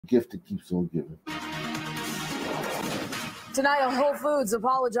Gift that keeps on giving. Tonight, Wholefoods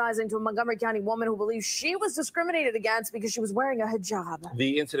apologizing to a Montgomery County woman who believes she was discriminated against because she was wearing a hijab.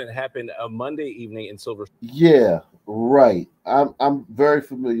 The incident happened a Monday evening in Silver. Yeah, right. I'm very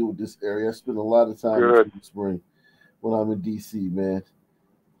familiar with this area. I spend a lot of time in Silver Spring when I'm in DC, man.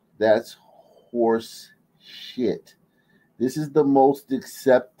 That's horse shit. This is the most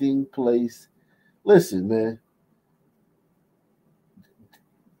accepting place. Listen, man.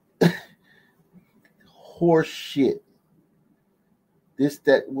 Horse shit.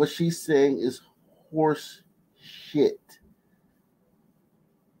 What she's saying is horse shit.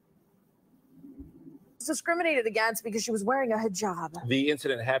 Discriminated against because she was wearing a hijab. The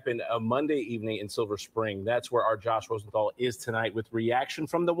incident happened a Monday evening in Silver Spring. That's where our Josh Rosenthal is tonight with reaction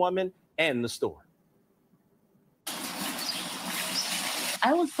from the woman and the store.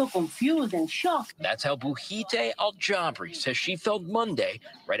 I was so confused and shocked. That's how Buhite Al-Jabri says she felt Monday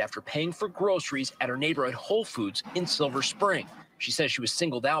right after paying for groceries at her neighborhood Whole Foods in Silver Spring. She says she was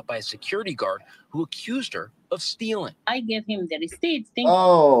singled out by a security guard who accused her of stealing. I gave him the receipts.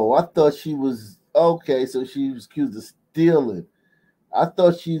 Oh, I thought she was okay. So she was accused of stealing. I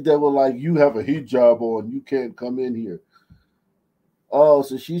thought they were like, you have a hijab on, you can't come in here. Oh,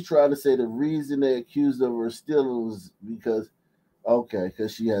 so she's trying to say the reason they accused of her of stealing was because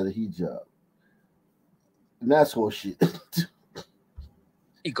she had a hijab. And that's horseshit.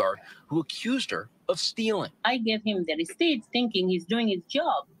 Guard who accused her of stealing. I gave him the receipts thinking he's doing his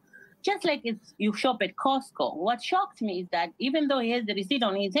job. Just like you shop at Costco. What shocked me is that even though he has the receipt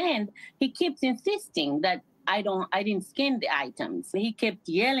on his hand, he keeps insisting that I didn't scan the items. He kept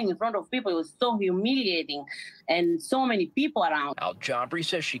yelling in front of people. It was so humiliating and so many people around. Al-Jabri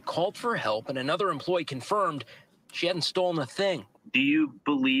says she called for help and another employee confirmed she hadn't stolen a thing. Do you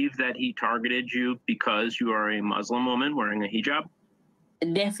believe that he targeted you because you are a Muslim woman wearing a hijab?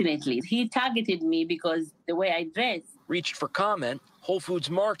 Definitely. He targeted me because the way I dress. Reached for comment, Whole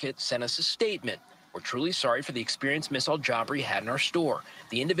Foods Market sent us a statement. We're truly sorry for the experience Miss Al-Jabri had in our store.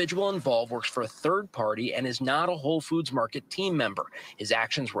 The individual involved works for a third party and is not a Whole Foods Market team member. His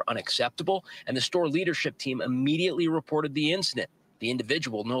actions were unacceptable, and the store leadership team immediately reported the incident. The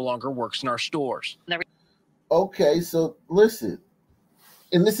individual no longer works in our stores. Okay, so listen,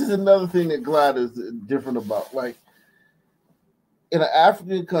 and this is another thing that Glad is different about. Like, in an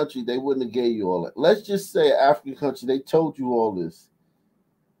African country, they wouldn't have gave you all that. Let's just say an African country, they told you all this.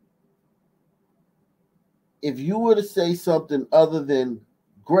 If you were to say something other than,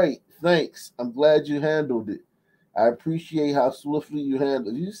 great, thanks, I'm glad you handled it, I appreciate how swiftly you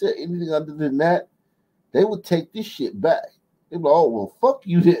handled it. If you said anything other than that, they would take this shit back. They'd be like, oh, well, fuck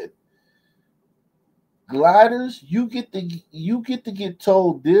you then. Gliders, you get to get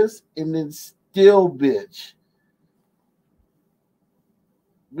told this and then still bitch.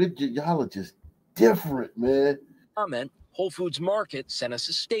 Y'all are just different, man. Comment, Whole Foods Market sent us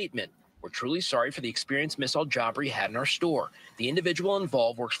a statement. We're truly sorry for the experience Miss Al-Jabri had in our store. The individual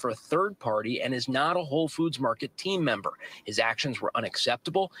involved works for a third party and is not a Whole Foods Market team member. His actions were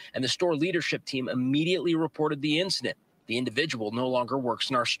unacceptable, and the store leadership team immediately reported the incident. The individual no longer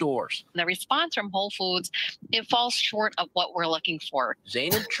works in our stores. The response from Whole Foods, it falls short of what we're looking for.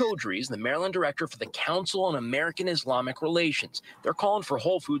 Zainab Chaudhry is the Maryland director for the Council on American Islamic Relations. They're calling for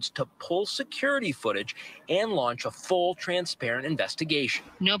Whole Foods to pull security footage and launch a full, transparent investigation.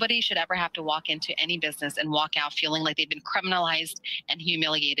 Nobody should ever have to walk into any business and walk out feeling like they've been criminalized and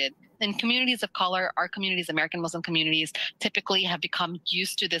humiliated. In communities of color, our communities, American Muslim communities, typically have become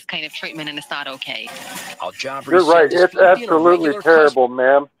used to this kind of treatment, and it's not okay. You're right. It's absolutely terrible,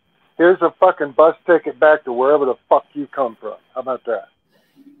 ma'am. Here's a fucking bus ticket back to wherever the fuck you come from. How about that?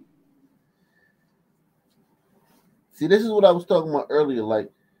 See, this is what I was talking about earlier. Like,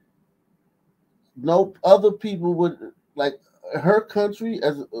 no other people would, like, her country,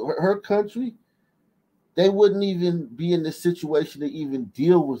 they wouldn't even be in the situation to even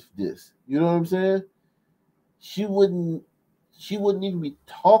deal with this. You know what I'm saying? She wouldn't even be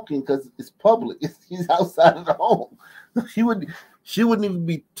talking because it's public. He's outside of the home. She wouldn't even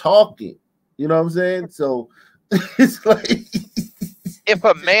be talking. You know what I'm saying? So it's like, if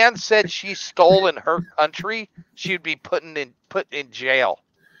a man said she stole in her country, she'd be put in jail.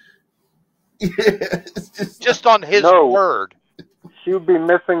 Yeah, it's just on his word. She would be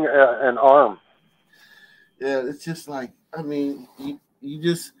missing an arm. Yeah, it's just like, I mean,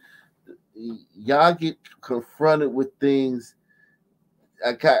 y'all get confronted with things.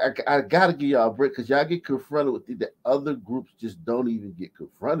 I gotta give y'all a break because y'all get confronted with things that other groups just don't even get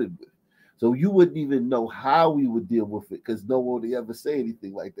confronted with. So you wouldn't even know how we would deal with it because no one would ever say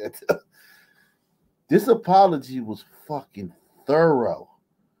anything like that. This apology was fucking thorough.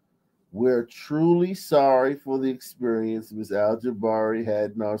 We're truly sorry for the experience Ms. Al-Jabari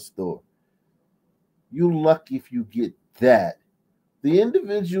had in our store. You're lucky if you get that. The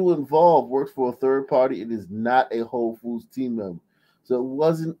individual involved works for a third party and is not a Whole Foods team member. So it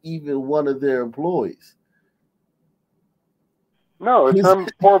wasn't even one of their employees. No, it's some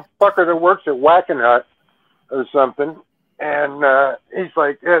poor fucker that works at Whacking Hut or something. And he's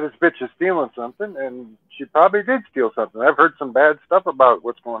like, yeah, this bitch is stealing something. And she probably did steal something. I've heard some bad stuff about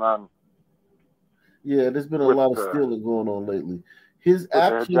what's going on. Yeah, there's been a lot of stealing going on lately. His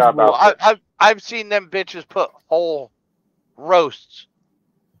actions were... I've seen them bitches put whole roasts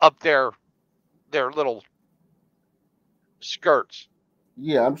up their little skirts.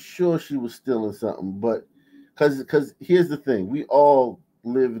 Yeah, I'm sure she was stealing something, but because here's the thing, we all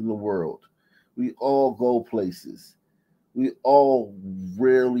live in the world, we all go places, we all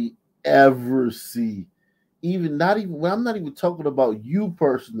rarely ever see, I'm not even talking about you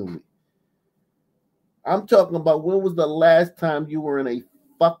personally. I'm talking about, when was the last time you were in a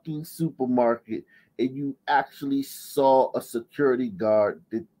fucking supermarket and you actually saw a security guard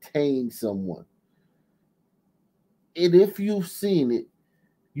detain someone? And if you've seen it,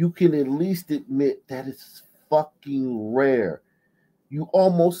 you can at least admit that it's fucking rare. You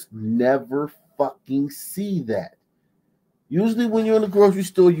almost never fucking see that. Usually when you're in the grocery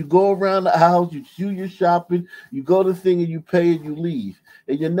store, you go around the aisles, you do your shopping, you go to the thing and you pay and you leave.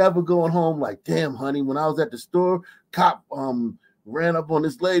 And you're never going home like, damn, honey, when I was at the store, cop ran up on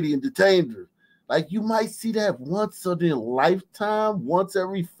this lady and detained her. Like, you might see that once in a lifetime, once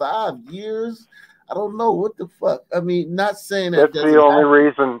every 5 years. I don't know what the fuck. I mean, not saying that that's the only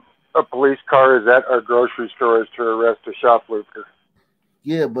reason a police car is at our grocery store, is to arrest a shoplifter.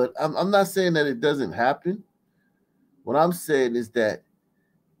 Yeah, but I'm not saying that it doesn't happen. What I'm saying is that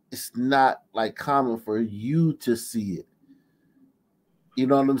it's not like common for you to see it. You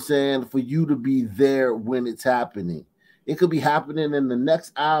know what I'm saying? For you to be there when it's happening. It could be happening in the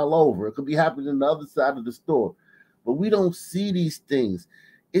next aisle over. It could be happening on the other side of the store. But we don't see these things.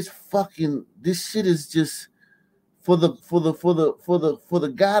 It's fucking, this shit is just for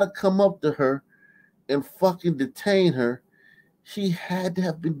the guy to come up to her and fucking detain her. She had to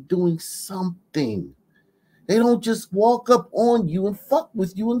have been doing something. They don't just walk up on you and fuck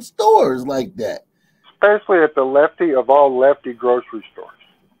with you in stores like that. Especially at the lefty of all lefty grocery stores.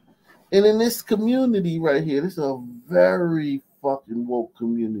 And in this community right here, this is a very fucking woke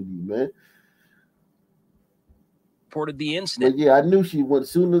community, man. Reported the incident. But yeah, I knew she went.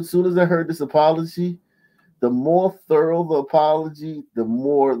 Soon as I heard this apology, the more thorough the apology, the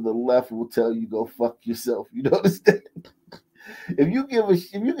more the left will tell you go fuck yourself. You know what I'm saying? If you give a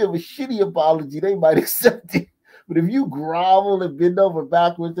shitty apology, they might accept it. But if you grovel and bend over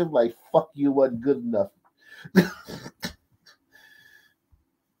backwards, they're like, fuck you, wasn't good enough.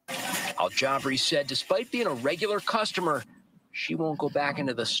 Al-Jabri said despite being a regular customer, she won't go back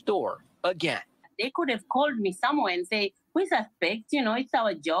into the store again. They could have called me somewhere and say, we suspect, it's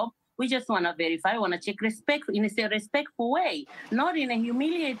our job. We just want to verify, want to check respect in a respectful way, not in a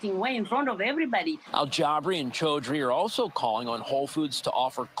humiliating way in front of everybody. Al-Jabri and Chaudhry are also calling on Whole Foods to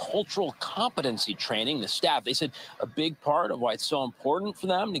offer cultural competency training to staff. They said a big part of why it's so important for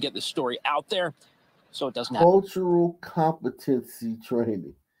them to get the story out there so it doesn't happen. Cultural competency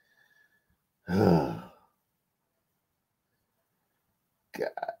training. God,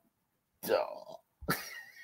 dog.